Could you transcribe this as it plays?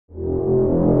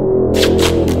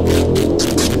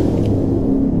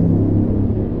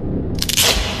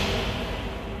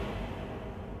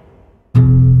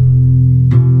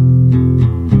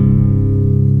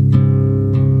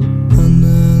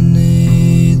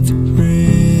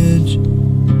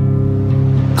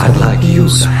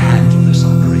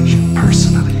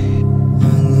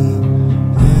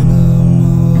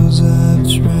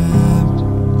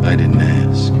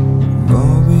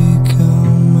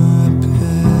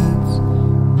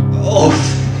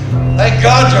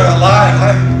God you're alive.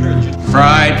 I heard you.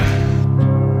 Fried.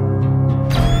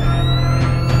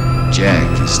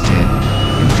 Jack is dead.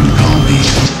 You can call me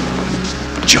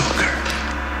Joker.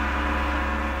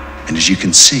 And as you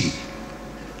can see,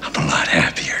 I'm a lot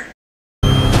happier.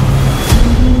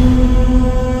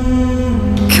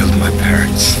 Killed my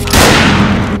parents.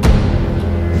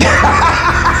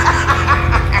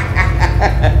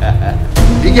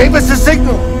 He gave us a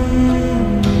signal.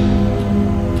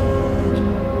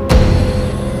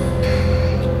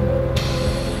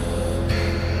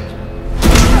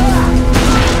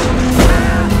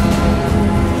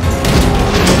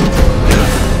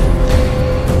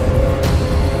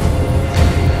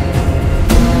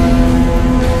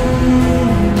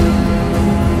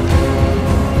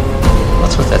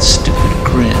 What's with that stupid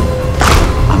grin?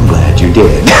 I'm glad you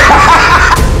did.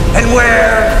 And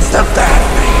where's the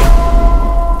Batman?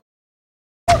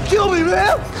 Don't kill me,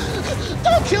 man!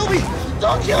 Don't kill me!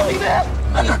 Don't kill me, man!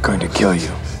 I'm not going to kill you.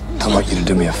 I want you to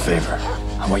do me a favor.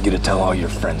 I want you to tell all your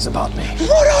friends about me.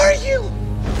 What are you?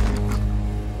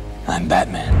 I'm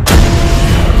Batman.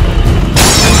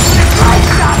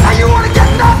 Now you want to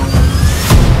get